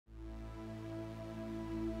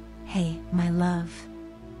Hey, my love.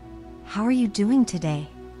 How are you doing today?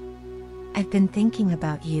 I've been thinking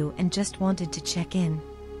about you and just wanted to check in.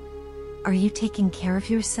 Are you taking care of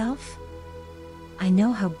yourself? I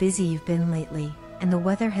know how busy you've been lately, and the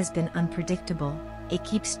weather has been unpredictable. It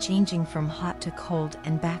keeps changing from hot to cold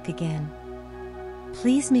and back again.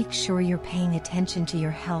 Please make sure you're paying attention to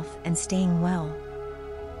your health and staying well.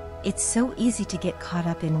 It's so easy to get caught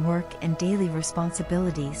up in work and daily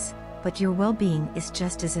responsibilities, but your well-being is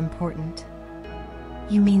just as important.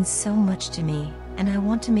 You mean so much to me, and I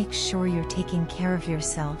want to make sure you're taking care of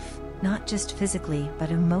yourself, not just physically but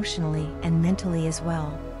emotionally and mentally as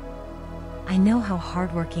well. I know how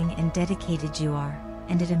hardworking and dedicated you are,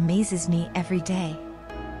 and it amazes me every day.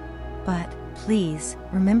 But, please,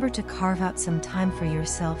 remember to carve out some time for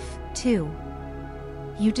yourself, too.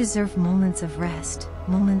 You deserve moments of rest,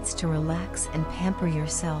 moments to relax and pamper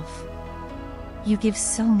yourself. You give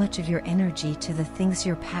so much of your energy to the things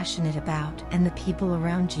you're passionate about and the people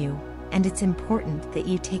around you, and it's important that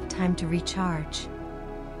you take time to recharge.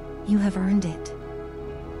 You have earned it.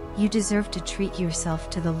 You deserve to treat yourself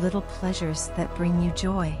to the little pleasures that bring you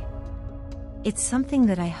joy. It's something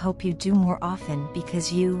that I hope you do more often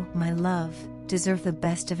because you, my love, deserve the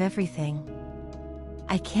best of everything.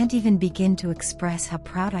 I can't even begin to express how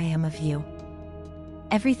proud I am of you.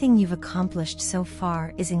 Everything you've accomplished so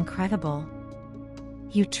far is incredible.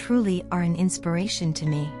 You truly are an inspiration to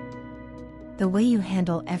me. The way you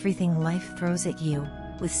handle everything life throws at you,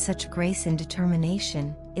 with such grace and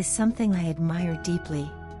determination, is something I admire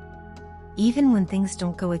deeply. Even when things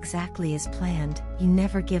don't go exactly as planned, you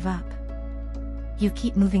never give up. You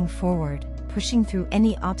keep moving forward, pushing through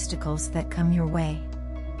any obstacles that come your way.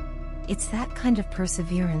 It's that kind of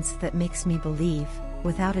perseverance that makes me believe,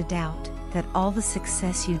 without a doubt, that all the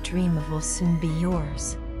success you dream of will soon be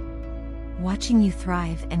yours. Watching you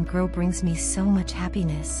thrive and grow brings me so much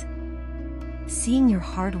happiness. Seeing your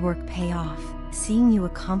hard work pay off, seeing you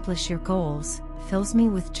accomplish your goals, fills me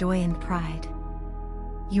with joy and pride.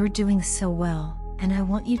 You're doing so well, and I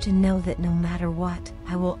want you to know that no matter what,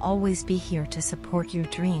 I will always be here to support your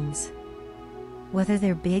dreams. Whether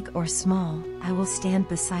they're big or small, I will stand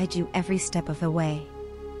beside you every step of the way.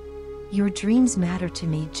 Your dreams matter to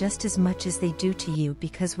me just as much as they do to you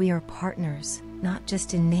because we are partners, not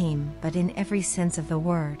just in name but in every sense of the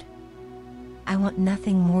word. I want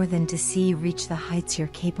nothing more than to see you reach the heights you're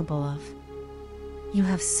capable of. You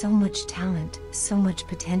have so much talent, so much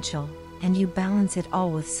potential, and you balance it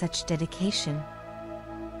all with such dedication.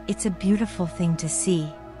 It's a beautiful thing to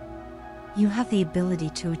see. You have the ability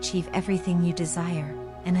to achieve everything you desire,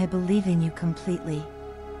 and I believe in you completely.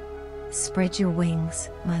 Spread your wings,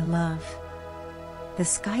 my love. The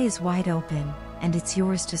sky is wide open, and it's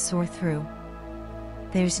yours to soar through.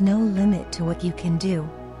 There's no limit to what you can do.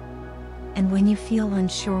 And when you feel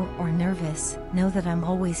unsure or nervous, know that I'm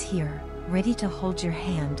always here, ready to hold your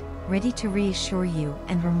hand, ready to reassure you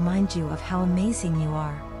and remind you of how amazing you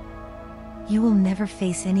are. You will never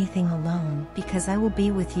face anything alone because I will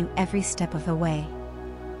be with you every step of the way.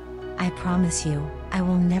 I promise you, I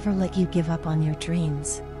will never let you give up on your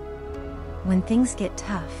dreams. When things get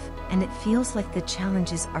tough, and it feels like the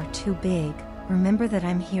challenges are too big, remember that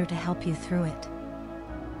I'm here to help you through it.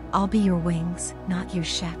 I'll be your wings, not your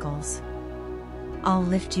shackles. I'll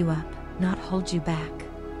lift you up, not hold you back.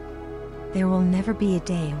 There will never be a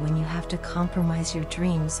day when you have to compromise your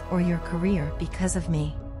dreams or your career because of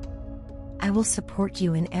me. I will support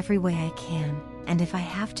you in every way I can, and if I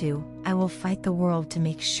have to, I will fight the world to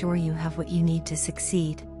make sure you have what you need to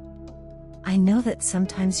succeed. I know that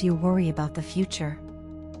sometimes you worry about the future.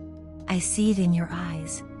 I see it in your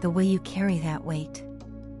eyes, the way you carry that weight.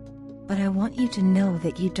 But I want you to know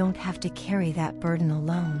that you don't have to carry that burden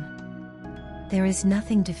alone. There is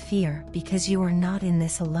nothing to fear because you are not in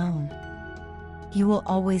this alone. You will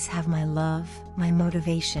always have my love, my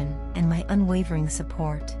motivation, and my unwavering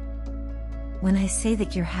support. When I say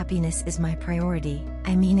that your happiness is my priority,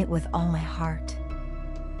 I mean it with all my heart.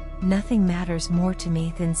 Nothing matters more to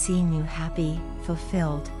me than seeing you happy,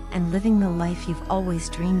 fulfilled, and living the life you've always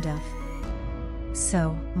dreamed of.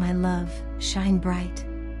 So, my love, shine bright.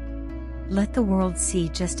 Let the world see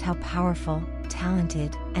just how powerful,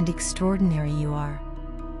 talented, and extraordinary you are.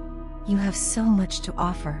 You have so much to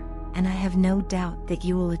offer, and I have no doubt that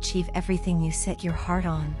you will achieve everything you set your heart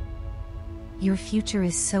on. Your future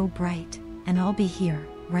is so bright, and I'll be here,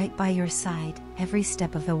 right by your side, every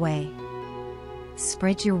step of the way.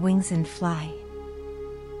 Spread your wings and fly.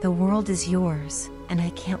 The world is yours, and I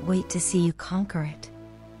can't wait to see you conquer it.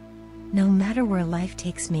 No matter where life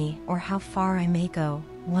takes me or how far I may go,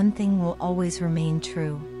 one thing will always remain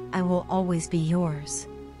true: I will always be yours.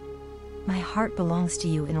 My heart belongs to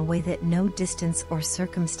you in a way that no distance or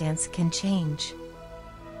circumstance can change.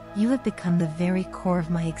 You have become the very core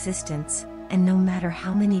of my existence, and no matter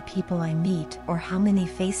how many people I meet or how many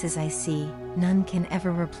faces I see, none can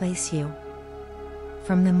ever replace you.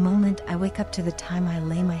 From the moment I wake up to the time I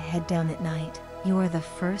lay my head down at night, you are the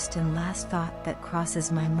first and last thought that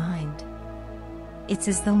crosses my mind. It's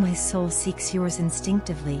as though my soul seeks yours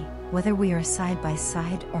instinctively, whether we are side by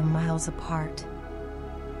side or miles apart.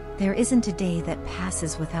 There isn't a day that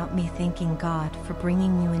passes without me thanking God for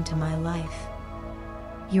bringing you into my life.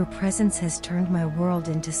 Your presence has turned my world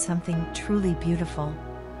into something truly beautiful.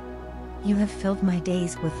 You have filled my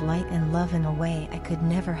days with light and love in a way I could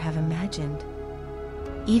never have imagined.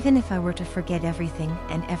 Even if I were to forget everything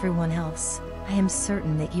and everyone else, I am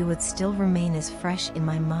certain that you would still remain as fresh in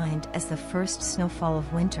my mind as the first snowfall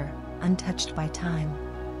of winter, untouched by time.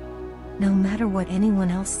 No matter what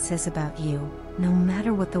anyone else says about you, no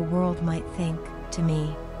matter what the world might think, to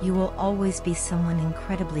me, you will always be someone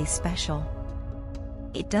incredibly special.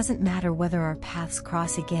 It doesn't matter whether our paths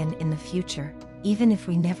cross again in the future, even if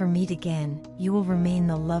we never meet again, you will remain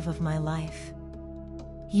the love of my life.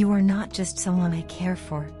 You are not just someone I care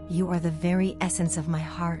for, you are the very essence of my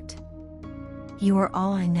heart. You are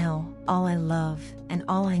all I know, all I love, and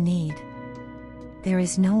all I need. There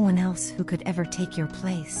is no one else who could ever take your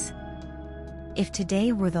place. If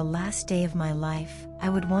today were the last day of my life, I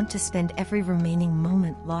would want to spend every remaining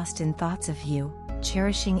moment lost in thoughts of you,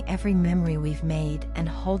 cherishing every memory we've made and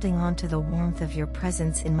holding on to the warmth of your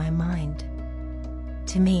presence in my mind.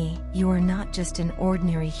 To me, you are not just an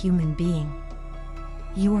ordinary human being.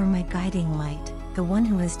 You are my guiding light, the one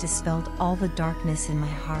who has dispelled all the darkness in my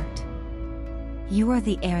heart. You are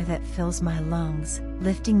the air that fills my lungs,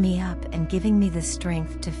 lifting me up and giving me the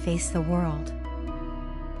strength to face the world.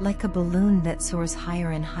 Like a balloon that soars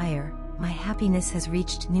higher and higher, my happiness has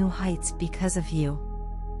reached new heights because of you.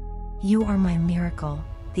 You are my miracle,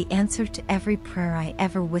 the answer to every prayer I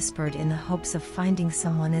ever whispered in the hopes of finding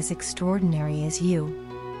someone as extraordinary as you.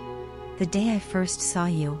 The day I first saw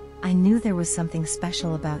you, I knew there was something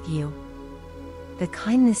special about you. The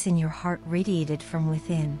kindness in your heart radiated from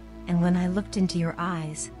within, and when I looked into your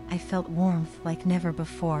eyes, I felt warmth like never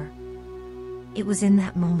before. It was in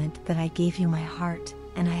that moment that I gave you my heart,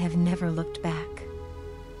 and I have never looked back.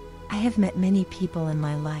 I have met many people in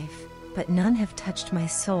my life, but none have touched my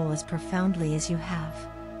soul as profoundly as you have.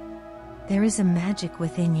 There is a magic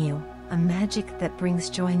within you, a magic that brings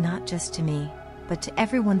joy not just to me, but to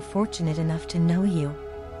everyone fortunate enough to know you.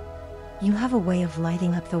 You have a way of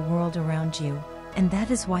lighting up the world around you, and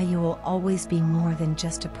that is why you will always be more than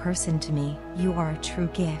just a person to me. You are a true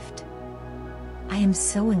gift. I am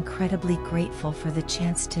so incredibly grateful for the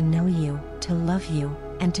chance to know you, to love you,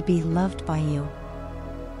 and to be loved by you.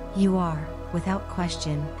 You are, without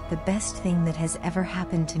question, the best thing that has ever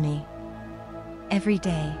happened to me. Every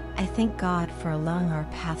day, I thank God for allowing our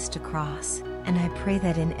paths to cross, and I pray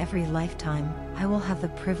that in every lifetime, I will have the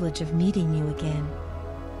privilege of meeting you again.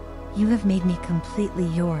 You have made me completely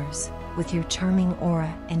yours, with your charming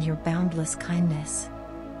aura and your boundless kindness.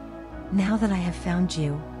 Now that I have found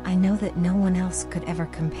you, I know that no one else could ever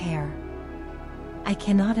compare. I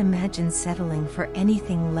cannot imagine settling for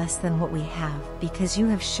anything less than what we have because you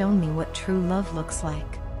have shown me what true love looks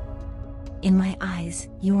like. In my eyes,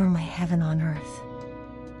 you are my heaven on earth.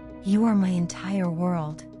 You are my entire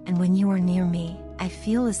world, and when you are near me, I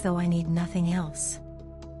feel as though I need nothing else.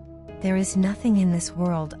 There is nothing in this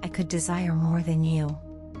world I could desire more than you.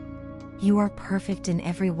 You are perfect in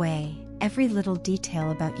every way. Every little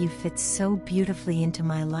detail about you fits so beautifully into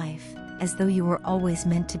my life, as though you were always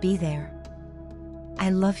meant to be there.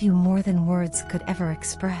 I love you more than words could ever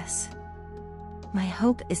express. My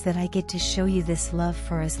hope is that I get to show you this love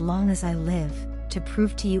for as long as I live, to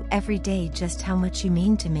prove to you every day just how much you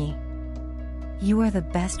mean to me. You are the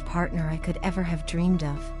best partner I could ever have dreamed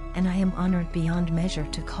of, and I am honored beyond measure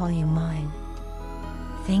to call you mine.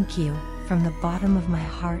 Thank you, from the bottom of my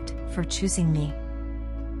heart, for choosing me.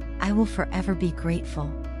 I will forever be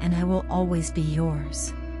grateful, and I will always be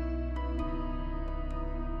yours.